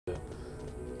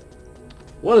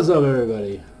What is up,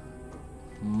 everybody?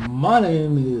 My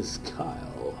name is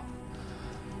Kyle.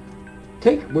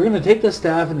 We're gonna take the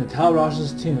staff into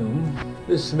Talrosh's tomb.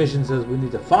 This mission says we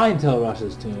need to find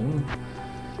Talrosh's tomb.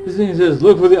 This thing says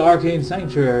look for the arcane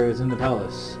sanctuaries in the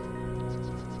palace.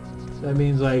 So that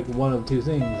means like one of two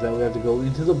things, that we have to go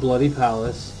into the bloody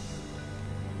palace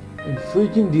and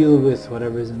freaking deal with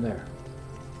whatever's in there.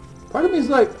 Part of me is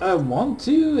like, I want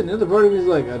to, and the other part of me is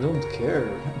like, I don't care.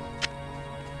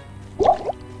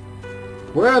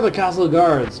 Where are the castle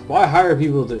guards? Why hire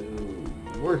people to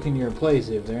work in your place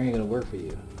if they ain't gonna work for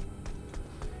you?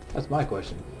 That's my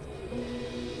question.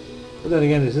 But then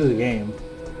again, this is a game.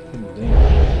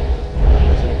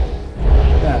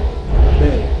 That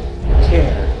they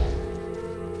care.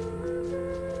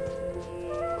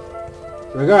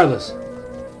 Regardless,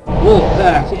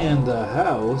 Wolfpack in the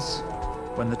house.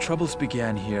 When the troubles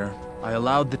began here, I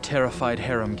allowed the terrified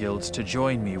harem guilds to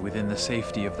join me within the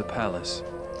safety of the palace.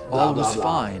 All was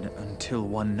fine until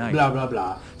one night. Blah blah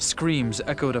blah. Screams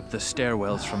echoed up the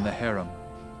stairwells from the harem.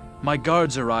 My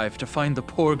guards arrived to find the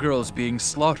poor girls being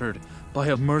slaughtered by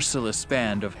a merciless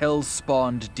band of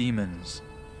hell-spawned demons.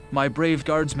 My brave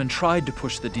guardsmen tried to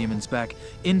push the demons back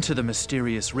into the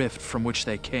mysterious rift from which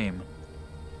they came.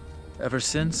 Ever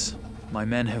since, my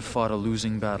men have fought a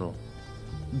losing battle.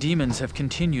 Demons have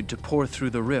continued to pour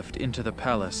through the rift into the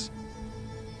palace.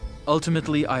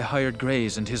 Ultimately, I hired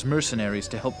Grays and his mercenaries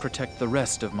to help protect the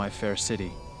rest of my fair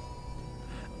city.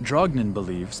 Drognin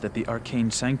believes that the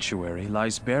arcane sanctuary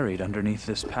lies buried underneath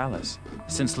this palace,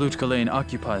 since Lutgalain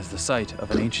occupies the site of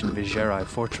an ancient Vigeri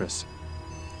fortress.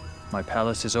 My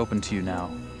palace is open to you now.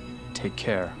 Take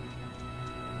care.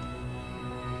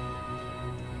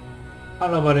 I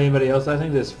don't know about anybody else, I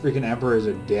think this freaking emperor is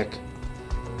a dick.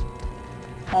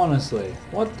 Honestly,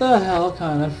 what the hell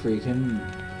kind of freaking...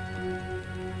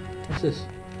 What's this?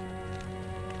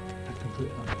 I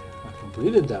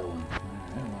completed that one.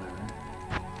 Alright,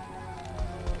 whatever.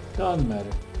 Doesn't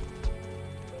matter.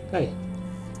 Hey,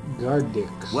 guard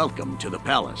dicks. Welcome to the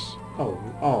palace.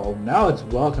 Oh, now it's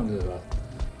welcome to the palace.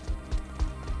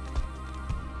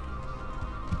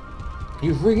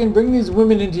 You freaking bring these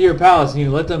women into your palace and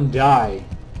you let them die.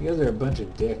 You guys are a bunch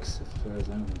of dicks, as far as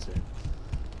I'm concerned.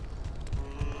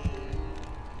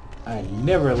 I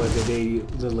never let the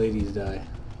ladies die.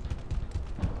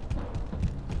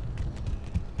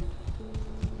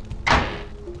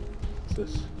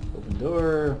 What's this? Open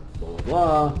door, blah blah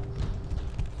blah.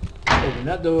 Open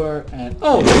that door, and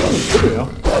oh, here we go.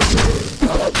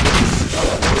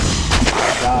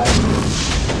 Die.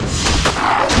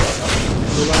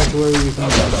 Go back to where you came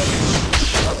from.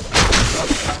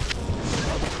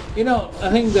 You know, I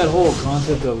think that whole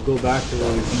concept of go back to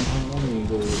where you came from, let me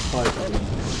go probably something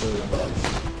further.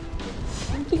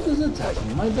 I don't think there's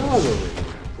attacking my dog over here.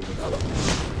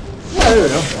 Yeah, there we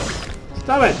go.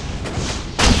 Stop it!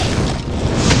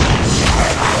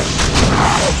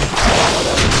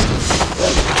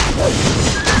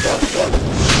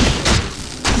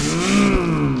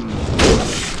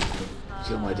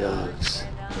 Kill my dogs.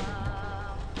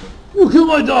 You kill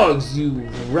my dogs, you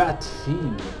rat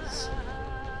fiends.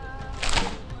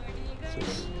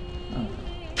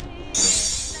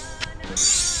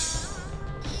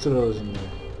 Throw those in there.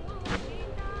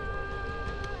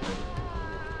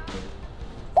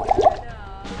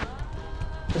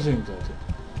 Let's see that.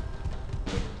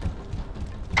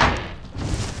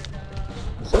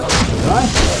 What's up? Die?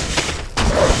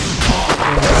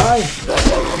 Die?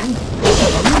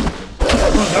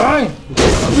 Die?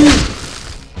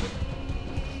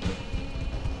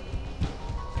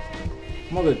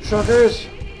 Mother truckers!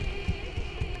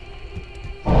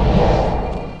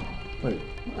 Wait,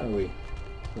 where are we?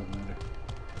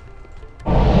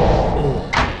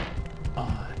 I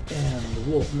am the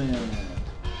Wolfman.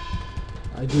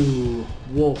 I do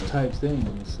wolf type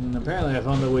things, and apparently I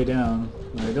found the way down.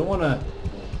 I don't want to.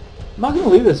 I'm not going to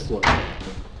leave this floor.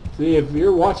 See, if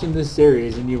you're watching this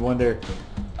series and you wonder,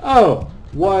 oh,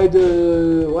 why do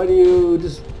you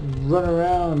just run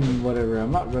around and whatever?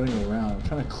 I'm not running around. I'm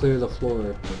trying to clear the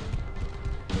floor.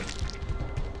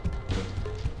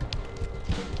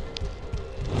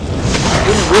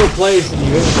 You're in a real place and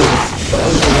you have to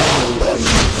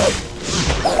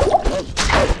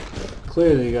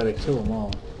clearly you gotta kill them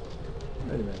all.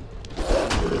 Wait a minute.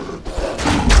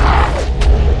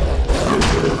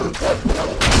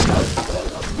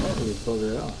 Maybe bugger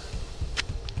it off.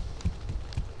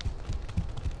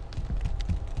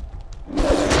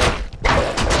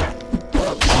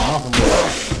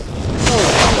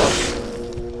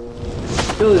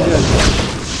 Kill these guys.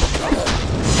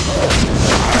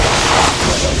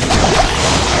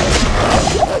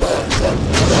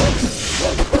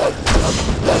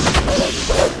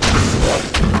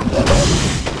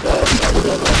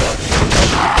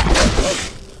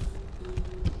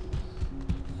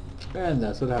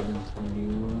 that's what happens when you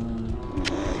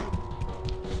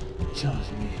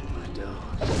challenge me and my dog.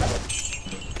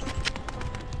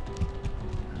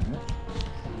 Alright.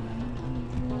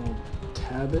 We'll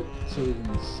tab it so we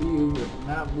can see what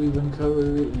map we've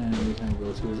uncovered, and we can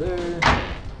go to there.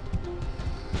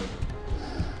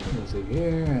 Go to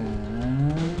here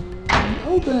and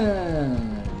open.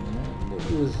 And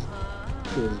it was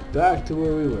back to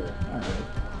where we were. Alright,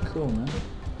 cool, man.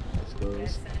 I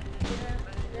suppose.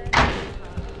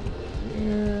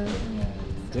 Here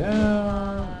and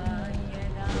down.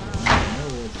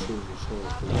 And let's see if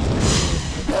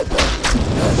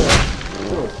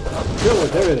kill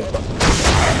with everything.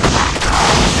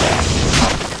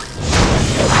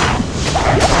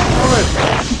 Alright.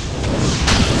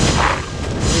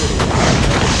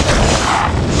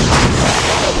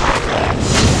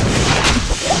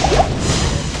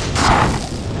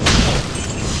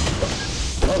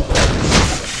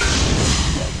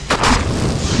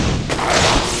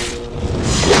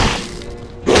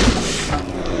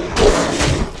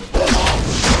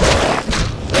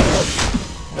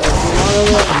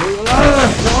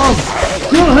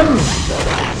 Kill him!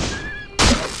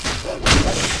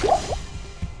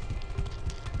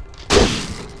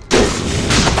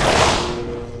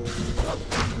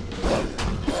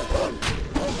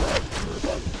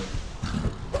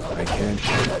 I can't.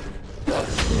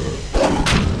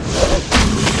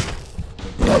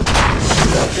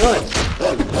 Good.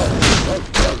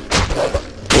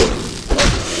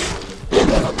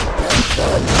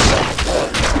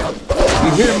 You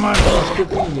hear my mouse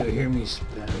clicking? You hear me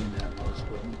spamming that mouse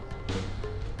button.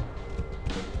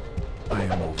 I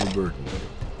am overburdened.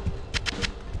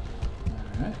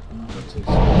 Alright, well, let's take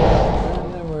some.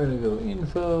 And then we're gonna go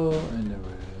info, and then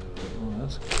we're gonna go. Oh,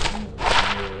 that's cool.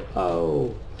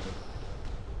 Oh!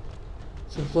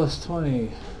 It's a plus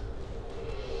 20.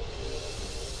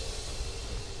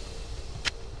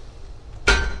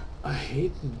 I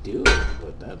hate to do it,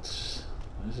 but that's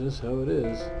just how it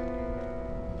is.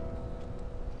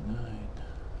 9,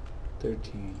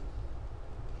 13.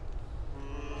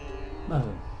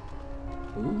 Nothing.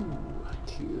 Ooh, a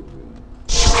tier room.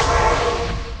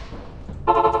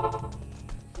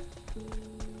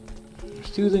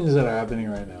 There's two things that are happening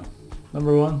right now.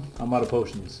 Number one, I'm out of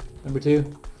potions. Number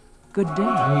two, Good day.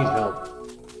 I need help.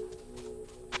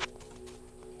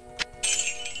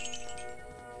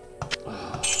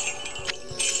 Oh,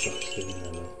 sucks giving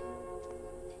that up.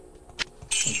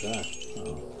 What's that? Oh.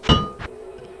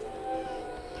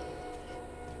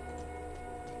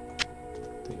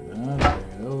 Take that,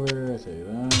 bring it over, take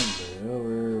that, bring it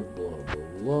over, blah blah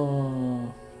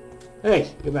blah. Hey,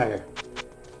 get back here.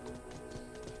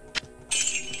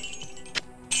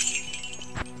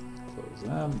 Close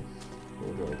that.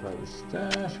 We'll go to private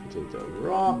stash, we take that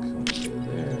rock, we'll put it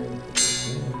there,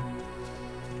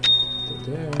 put it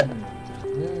there,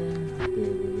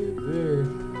 there.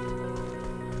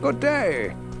 Good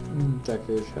day.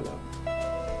 Decker, shut up. I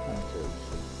don't care what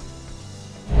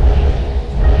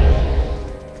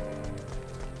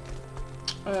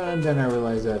you say. And then I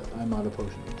realized that I'm out of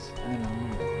potions. I know.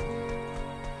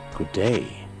 Good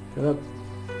day. Shut up.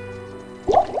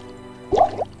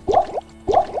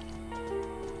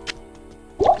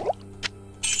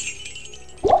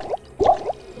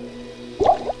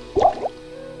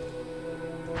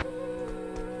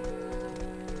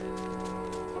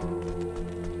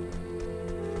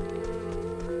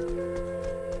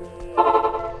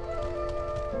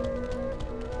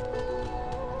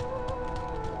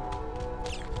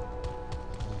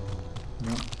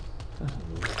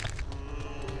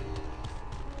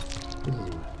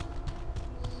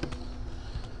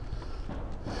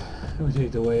 We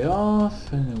take the way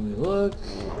off, and then we look,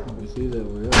 and we see that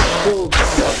we're killed.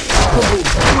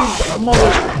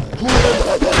 Mother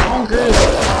bonkers!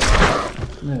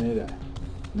 And then they die.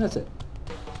 And that's it.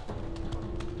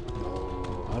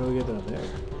 Oh, how do we get down there?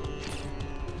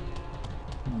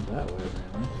 Not that way,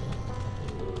 apparently.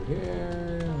 Over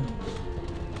here.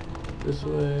 This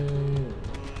way.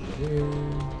 Here.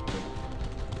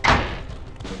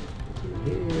 Through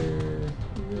here.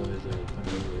 You realize that I'm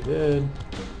really dead.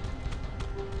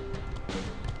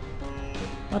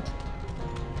 What?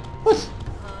 What?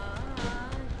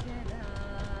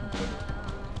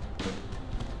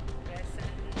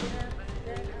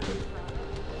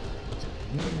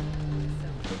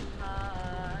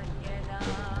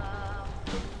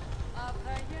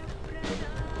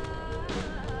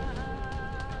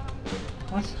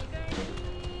 What?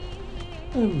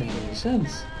 That doesn't make any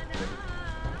sense.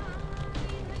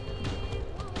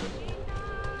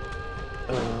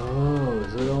 Oh,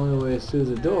 so the only way is through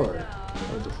the door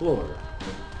of the floor.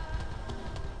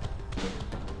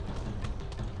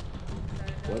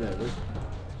 Whatever.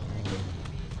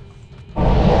 I'm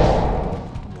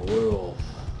a werewolf.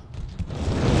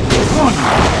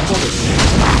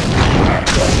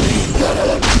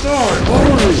 Sorry,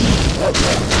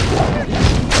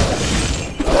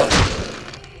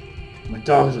 my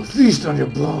dogs will feast on your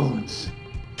bones.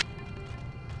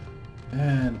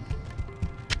 And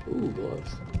ooh,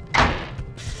 gloves.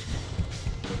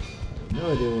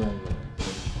 No idea where I'm going.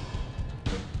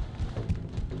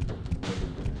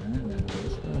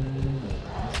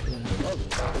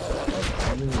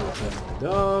 My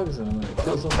dogs, and I'm gonna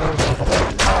kill something.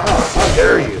 Oh, how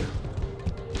dare you!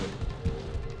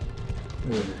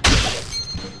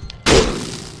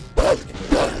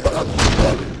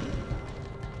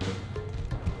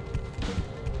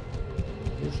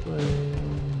 This way.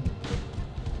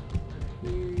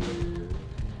 Here.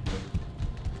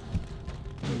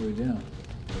 All the way down.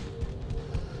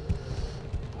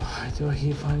 Why do I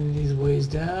keep finding these ways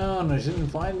down? I shouldn't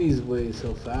find these ways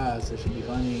so fast. I should be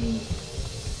finding...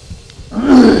 I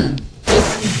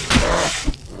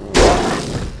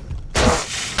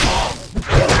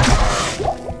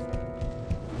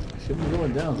shouldn't be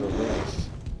going down so fast.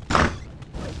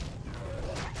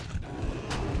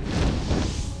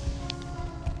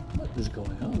 What is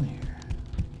going on here?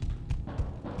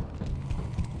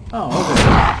 Oh, okay.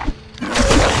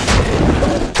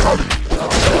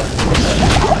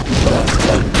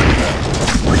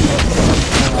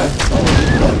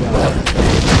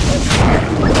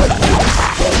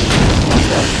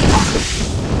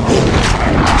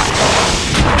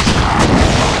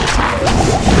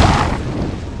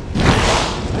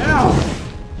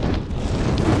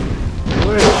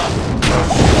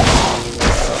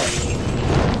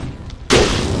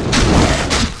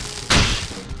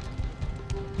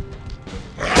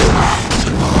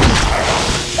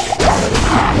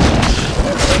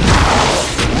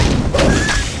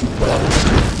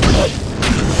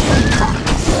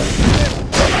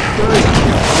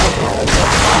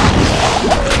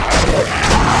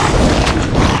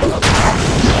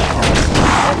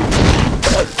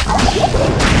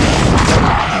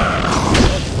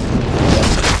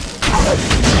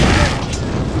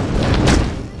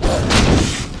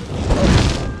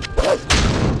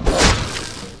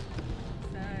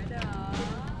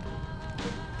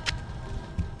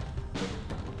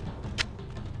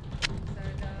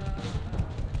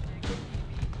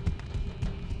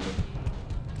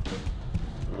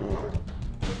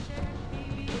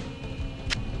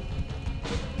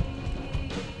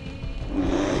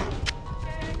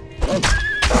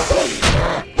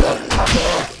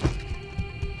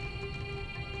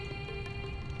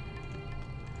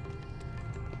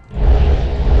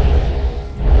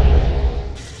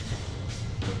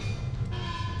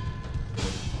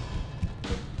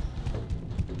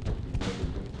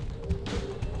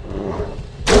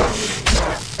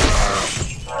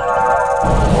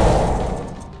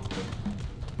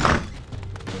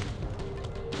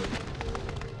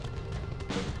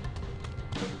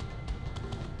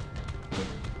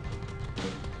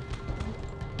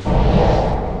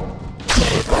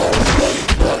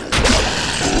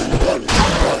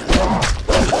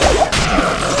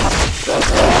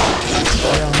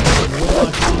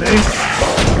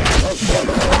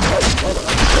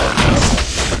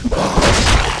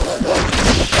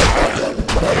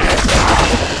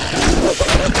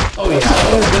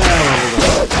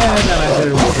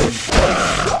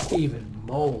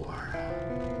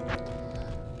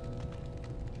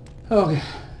 Okay,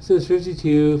 so it's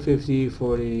 52, 50,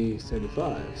 40,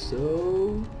 35.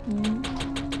 So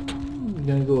I'm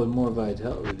gonna go with more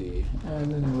vitality,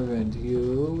 and then we're going to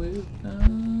go with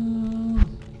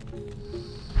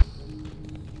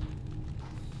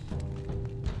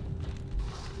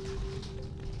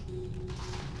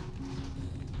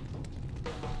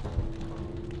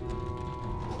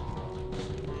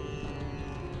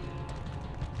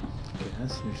okay,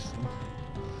 that's interesting.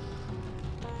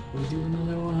 We do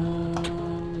another one.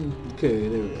 Okay,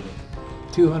 there we go.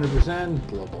 200%,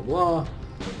 blah blah blah.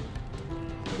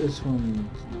 This one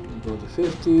will go to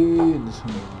 50, and this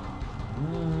one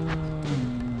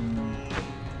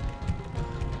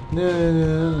no.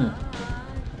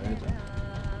 Alright then.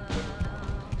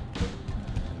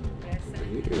 Over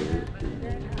here.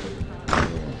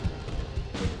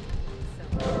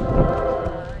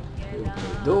 Open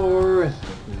the door, get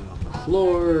it on the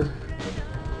floor.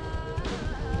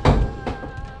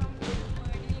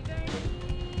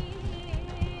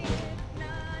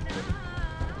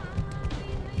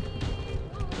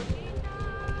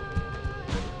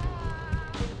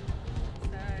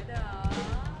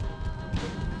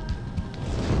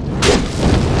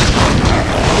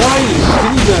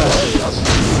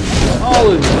 All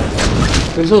of you.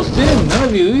 You're so thin. None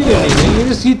of you eat anything. You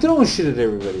just keep throwing shit at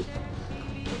everybody.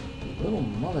 Little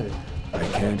mother. I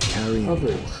can't carry anymore.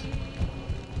 Puppets.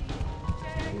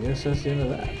 I guess that's the end of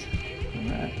that.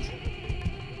 Alright.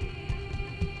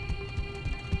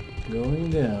 Going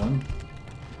down.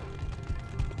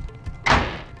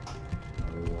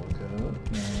 We walk out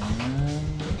and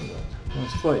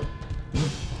let's fight.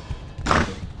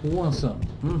 Who wants some?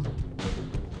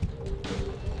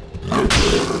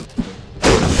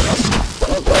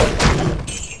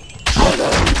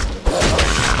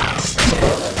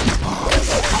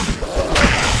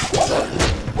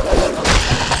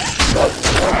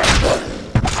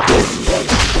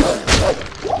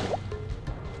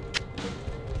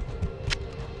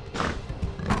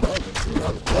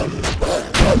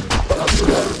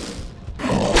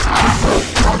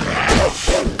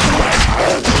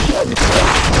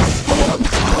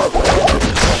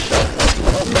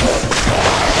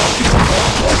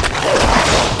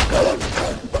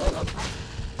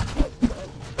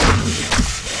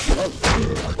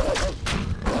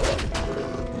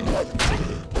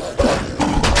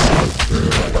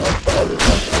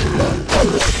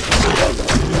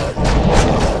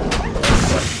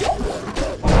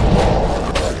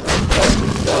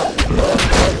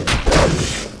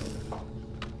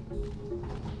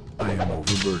 I am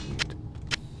overburdened.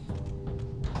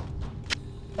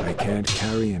 I can't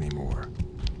carry anymore.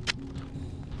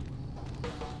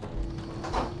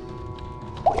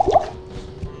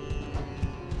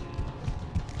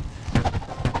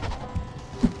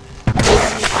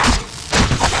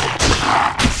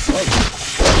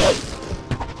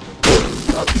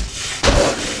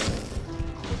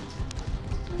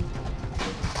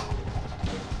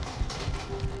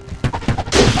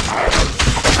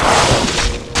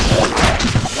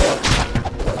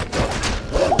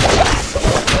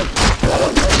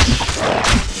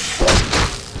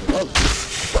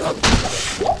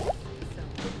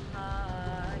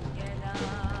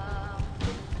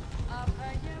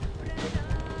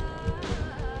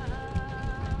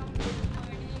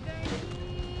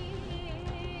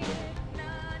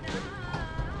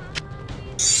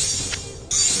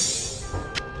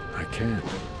 I can't.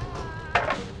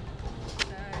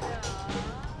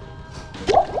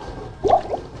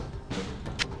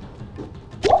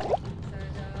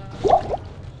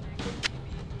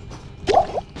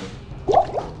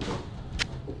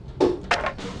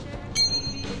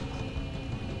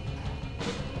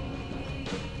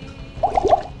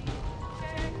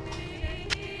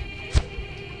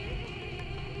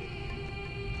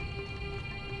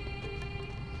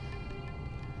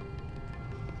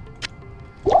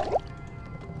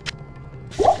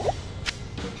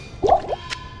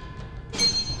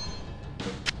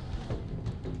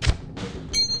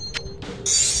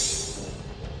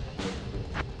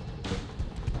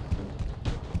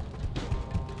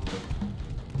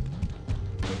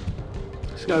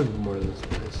 There's gotta be more to this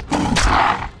place.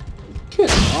 Get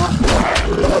off.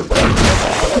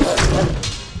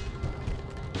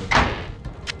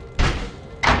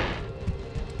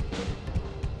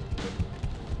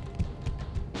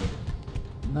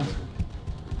 Nothing.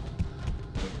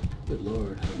 Good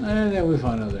lord. And then we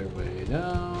find out their way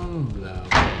down. Blah,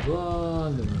 blah,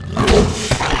 blah.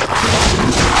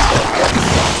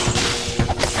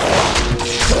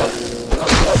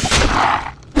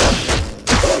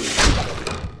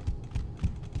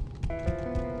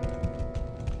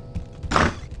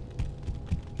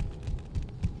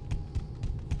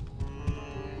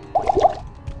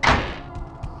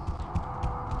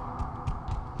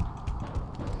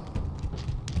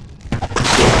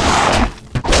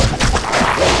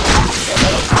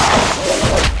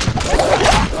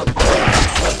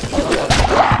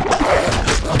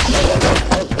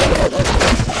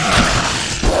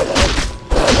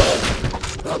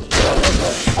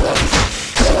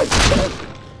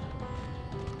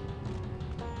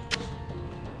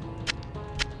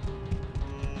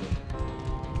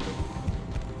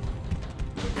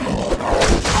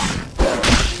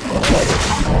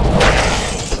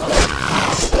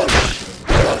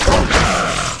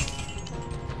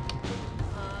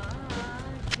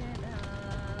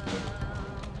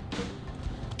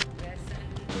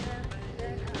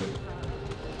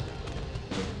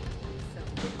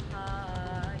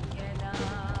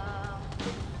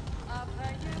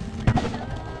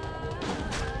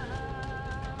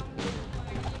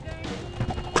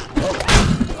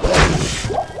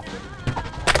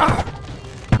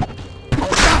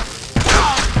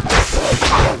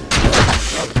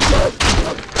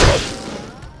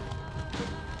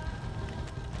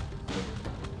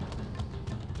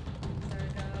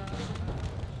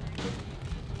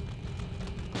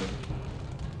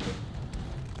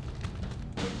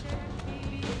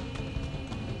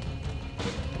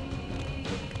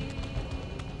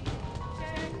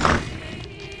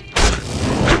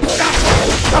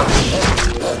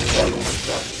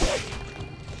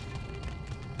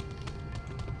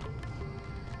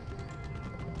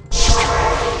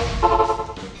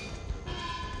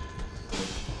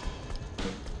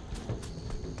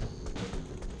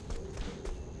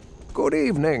 Good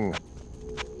evening.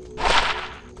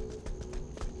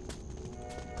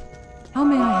 How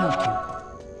may I help you?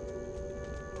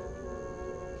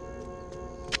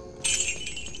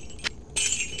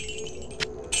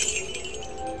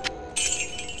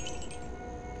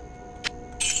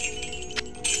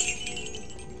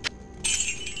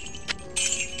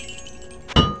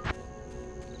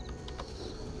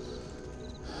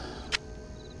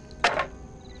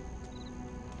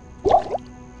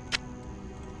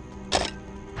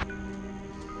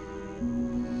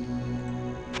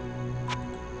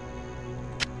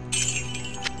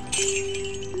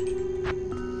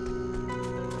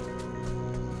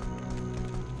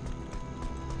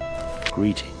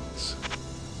 Greetings.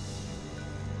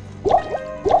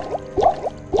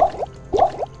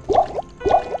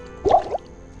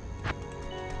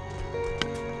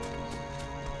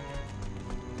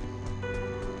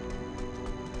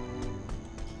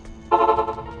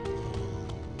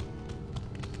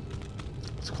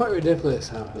 It's quite ridiculous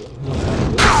how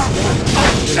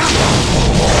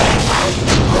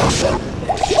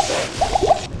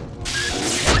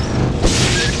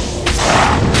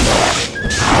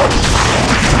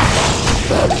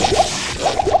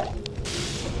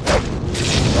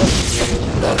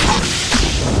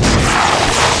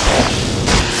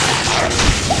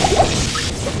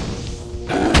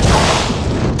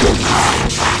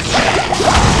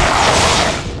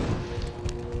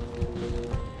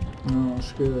no,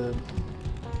 screw that.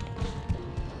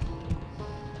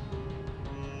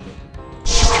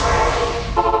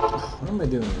 What am I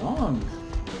doing wrong?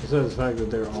 Besides the fact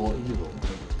that they're all evil.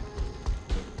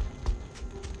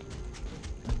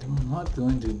 I'm not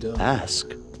going to die.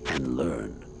 Ask and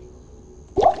learn.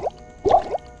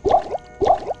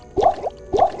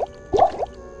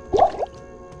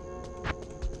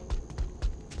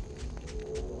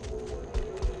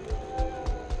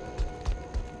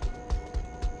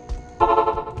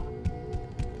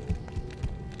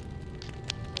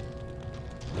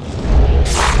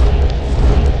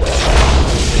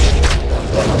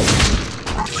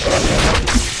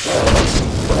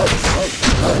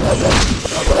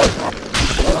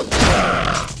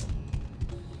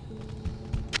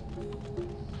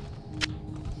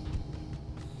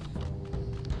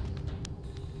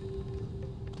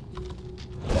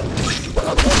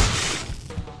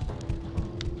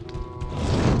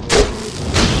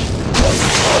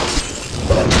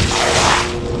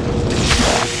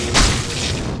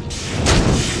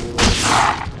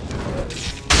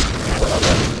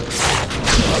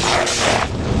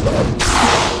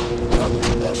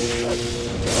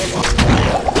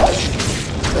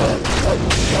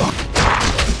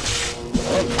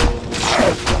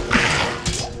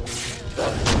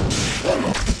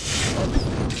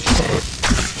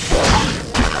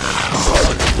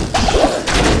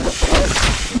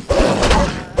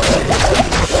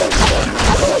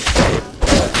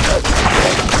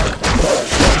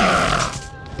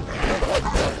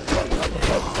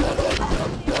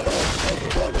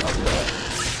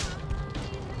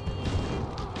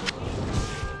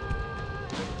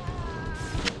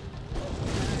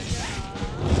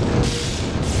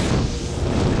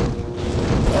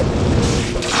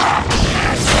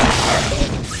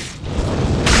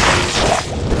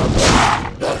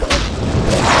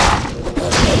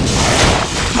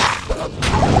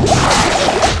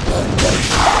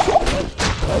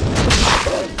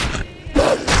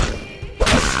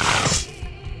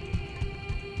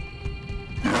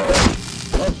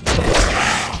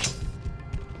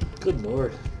 Good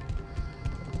lord.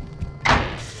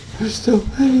 There's so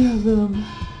many of them.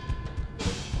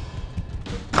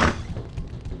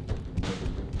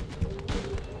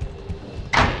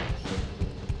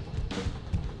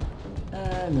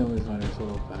 And then we find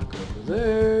ourselves back over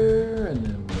there, and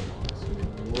then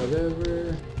we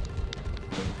whatever.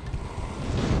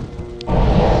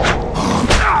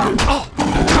 Oh!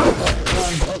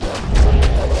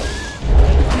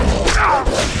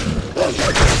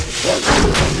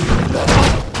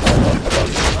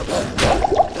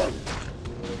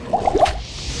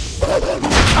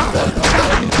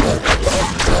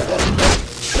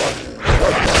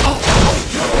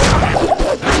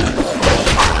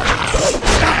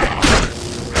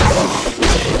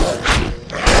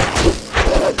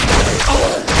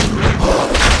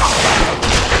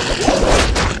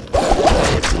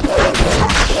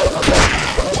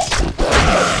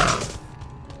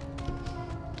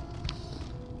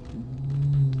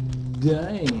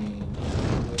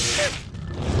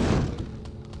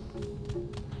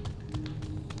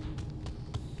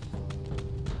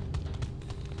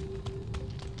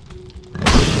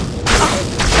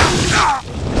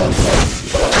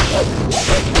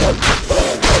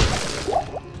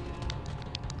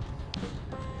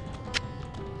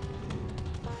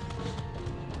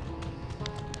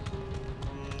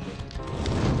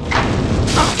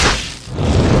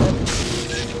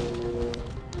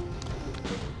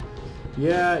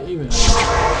 Yeah, even I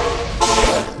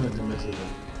meant to mess it up.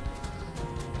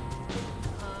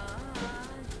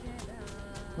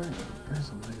 Where's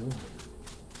the Michael?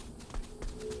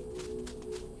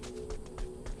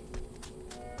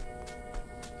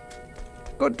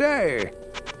 Good day.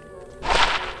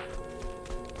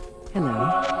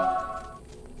 Hello.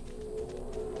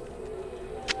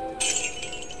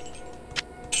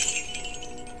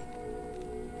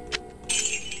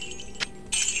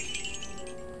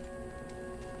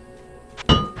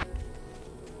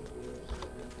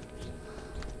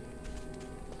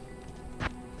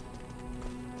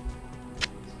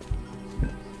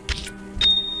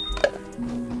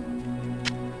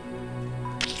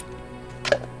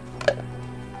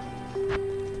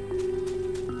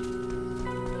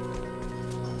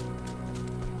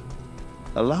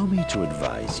 Allow me to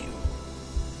advise you.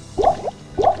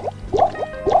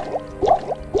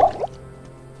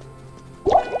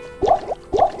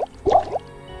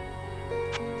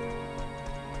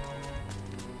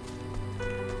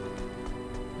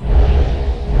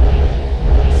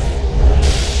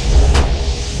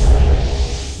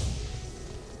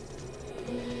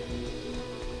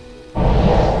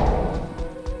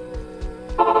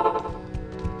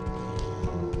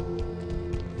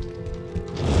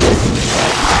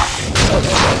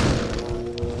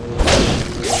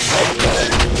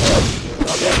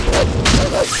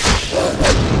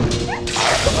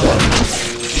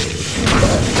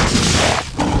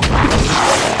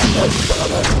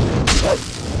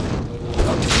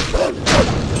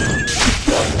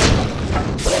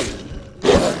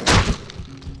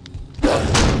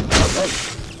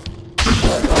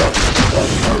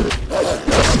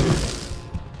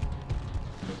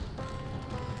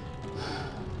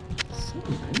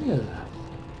 Many of them.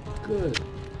 Good.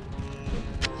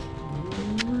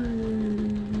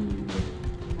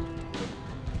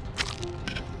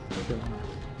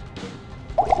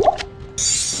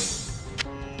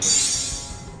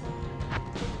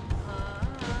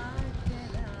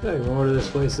 I can order this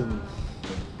place some.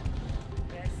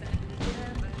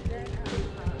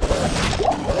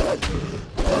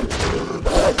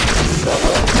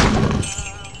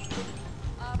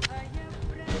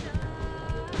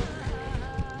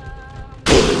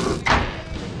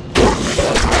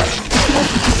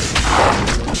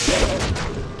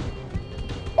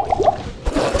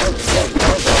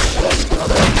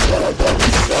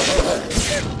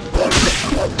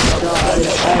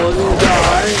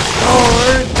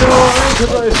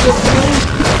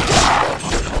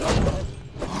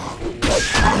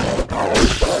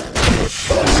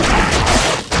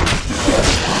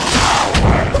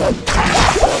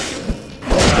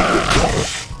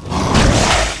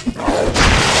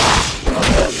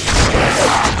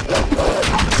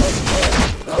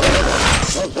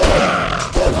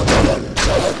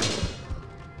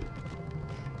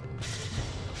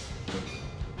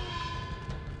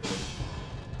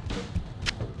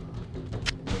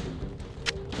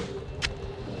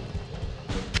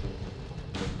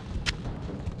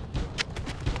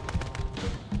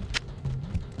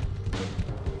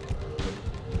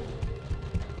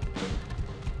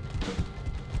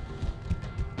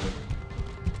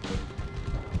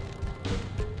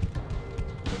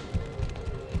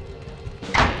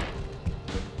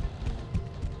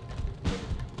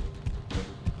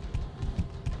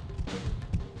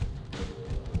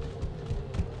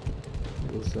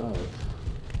 What's up?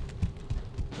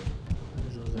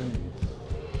 There's those things.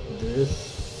 This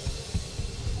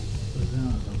was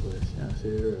down someplace. Yeah, see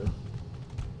there.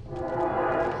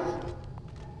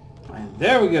 And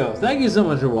there we go. Thank you so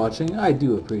much for watching. I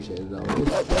do appreciate it always.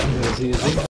 I'm gonna see you soon.